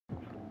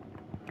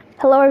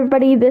Hello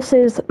everybody, this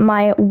is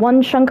my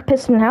one chunk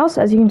piston house.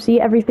 As you can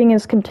see, everything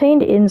is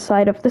contained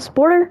inside of this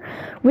border,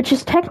 which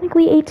is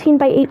technically 18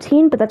 by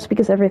 18, but that's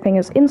because everything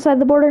is inside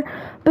the border,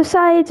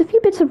 besides a few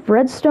bits of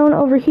redstone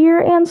over here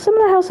and some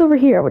of the house over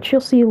here, which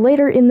you'll see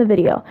later in the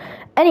video.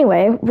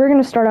 Anyway, we're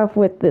going to start off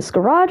with this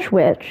garage,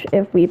 which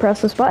if we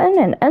press this button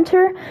and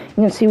enter, you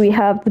can see we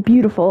have the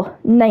beautiful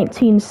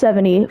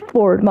 1970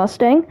 Ford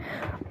Mustang,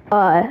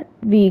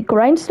 the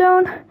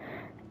grindstone,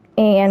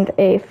 and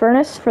a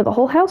furnace for the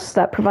whole house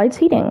that provides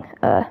heating.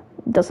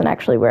 Doesn't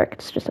actually work,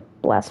 it's just a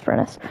blast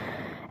furnace.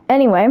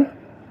 Anyway,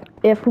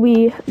 if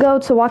we go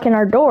to walk in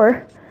our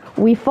door,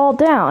 we fall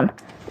down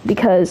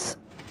because,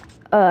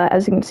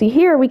 as you can see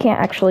here, we can't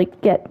actually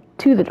get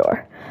to the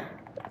door.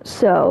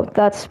 So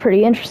that's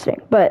pretty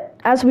interesting. But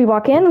as we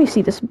walk in, we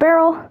see this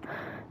barrel,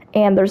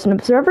 and there's an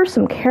observer,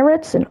 some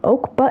carrots, an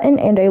oak button,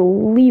 and a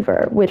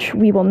lever, which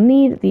we will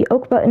need the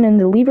oak button and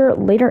the lever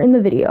later in the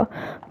video.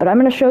 But I'm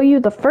going to show you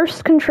the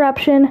first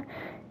contraption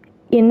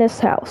in this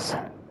house.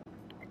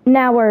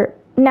 Now,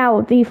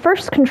 the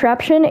first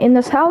contraption in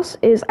this house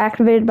is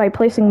activated by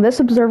placing this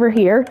observer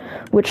here,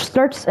 which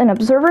starts an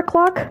observer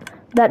clock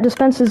that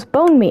dispenses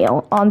bone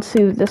meal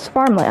onto this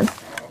farmland.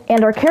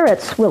 And our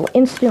carrots will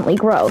instantly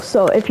grow.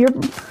 So if you're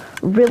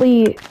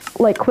really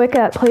quick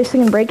at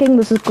placing and breaking,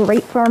 this is a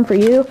great farm for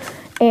you.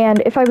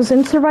 And if I was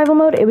in survival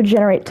mode, it would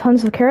generate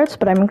tons of carrots,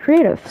 but I'm in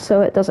creative,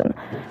 so it doesn't.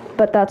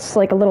 But that's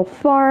like a little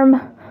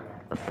farm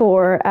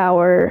for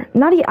our,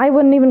 I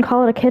wouldn't even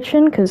call it a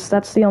kitchen, because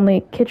that's the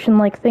only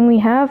kitchen-like thing we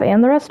have,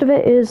 and the rest of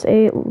it is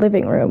a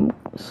living room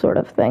sort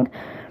of thing.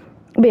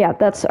 But yeah,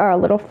 that's our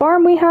little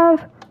farm we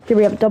have. Here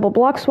we have a double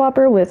block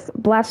swapper with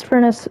blast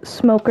furnace,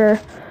 smoker,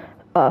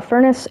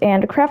 furnace,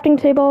 and a crafting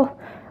table.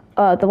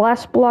 The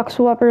last block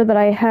swapper that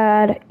I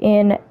had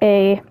in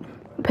a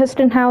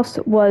piston house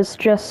was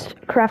just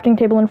crafting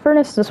table and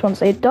furnace. This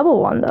one's a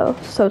double one though,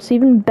 so it's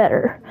even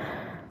better.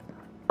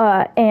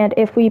 And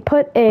if we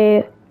put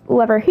a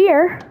lever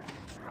here,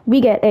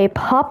 we get a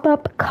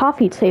pop-up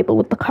coffee table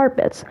with the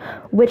carpets,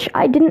 which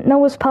I didn't know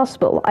was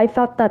possible. I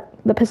thought that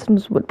the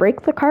pistons would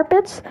break the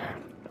carpets,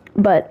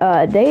 but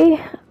they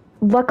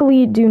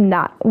luckily do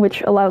not,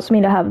 which allows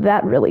me to have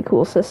that really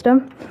cool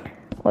system.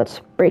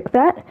 Let's break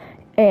that,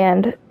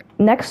 and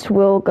next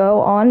we'll go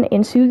on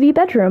into the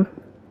bedroom.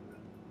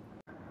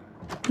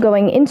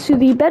 Going into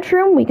the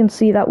bedroom, we can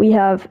see that we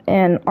have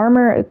an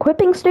armor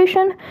equipping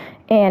station,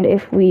 and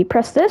if we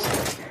press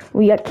this,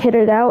 we get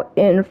kitted out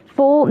in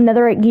full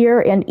netherite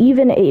gear and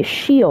even a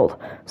shield.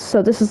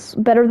 So this is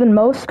better than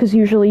most, because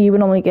usually you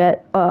would only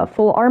get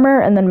full armor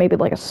and then maybe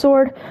like a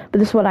sword, but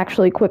this one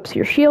actually equips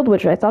your shield,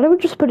 which I thought it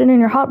would just put it in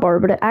your hotbar,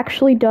 but it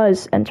actually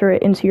does enter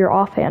it into your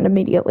offhand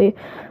immediately,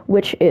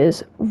 which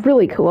is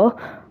really cool.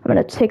 I'm going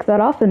to take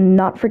that off and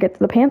not forget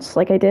the pants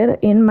like I did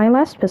in my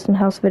last piston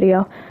house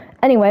video.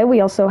 Anyway,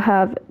 we also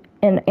have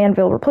an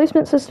anvil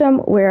replacement system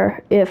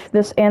where if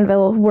this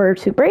anvil were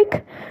to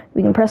break,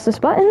 we can press this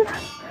button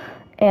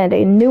and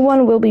a new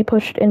one will be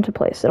pushed into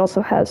place. It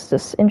also has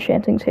this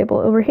enchanting table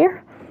over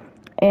here,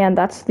 and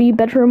that's the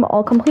bedroom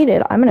all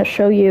completed. I'm going to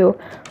show you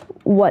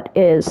what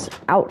is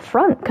out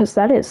front, because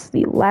that is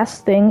the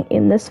last thing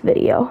in this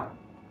video.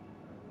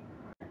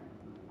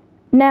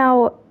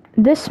 Now,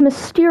 this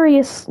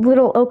mysterious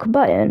little oak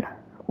button,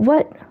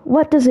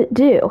 what does it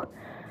do?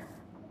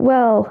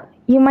 Well,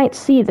 you might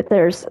see that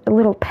there's a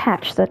little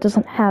patch that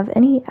doesn't have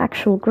any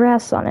actual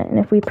grass on it, and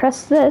if we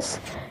press this,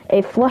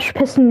 a flush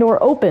piston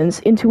door opens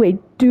into a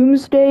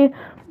doomsday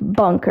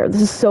bunker.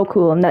 This is so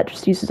cool, and that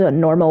just uses a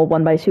normal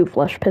 1x2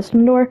 flush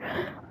piston door.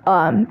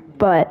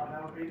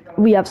 But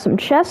we have some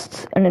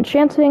chests, an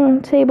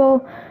enchanting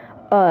table,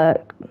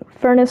 a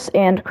furnace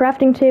and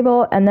crafting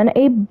table, and then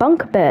a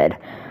bunk bed.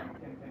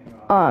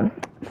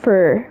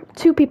 For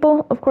 2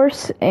 people, of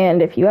course,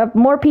 and if you have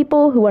more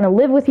people who want to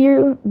live with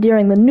you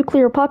during the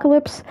nuclear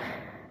apocalypse,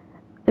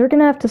 they're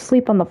gonna have to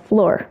sleep on the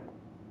floor.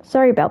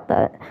 Sorry about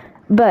that.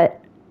 But,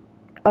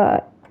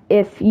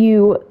 if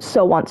you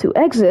so want to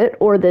exit,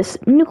 or this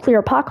nuclear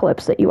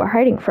apocalypse that you are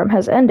hiding from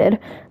has ended,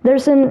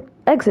 there's an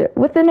exit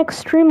with an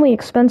extremely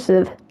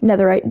expensive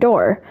netherite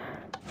door,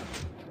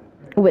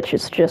 which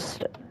is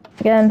just,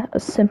 again, a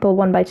simple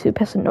 1x2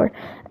 piston door.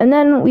 And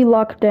then we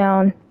lock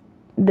down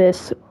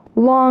this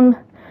long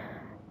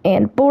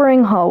and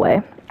boring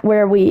hallway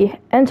where we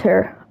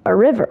enter a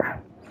river.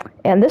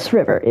 And this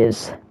river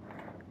is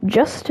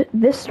just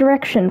this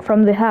direction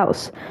from the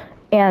house.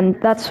 And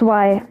that's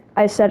why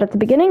I said at the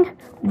beginning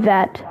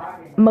that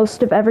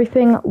most of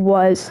everything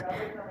was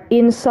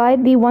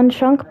inside the one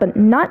chunk, but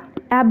not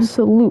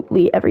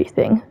absolutely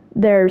everything.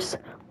 There's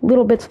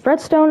little bits of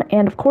redstone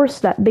and, of course,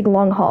 that big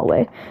long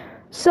hallway.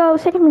 So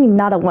technically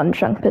not a one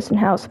chunk piston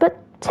house, but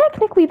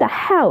technically the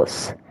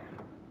house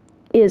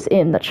is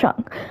in the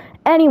chunk.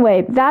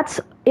 Anyway, that's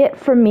it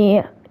from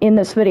me in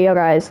this video,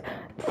 guys.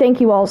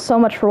 Thank you all so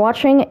much for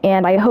watching,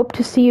 and I hope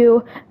to see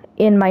you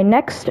in my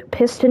next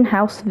piston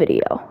house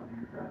video.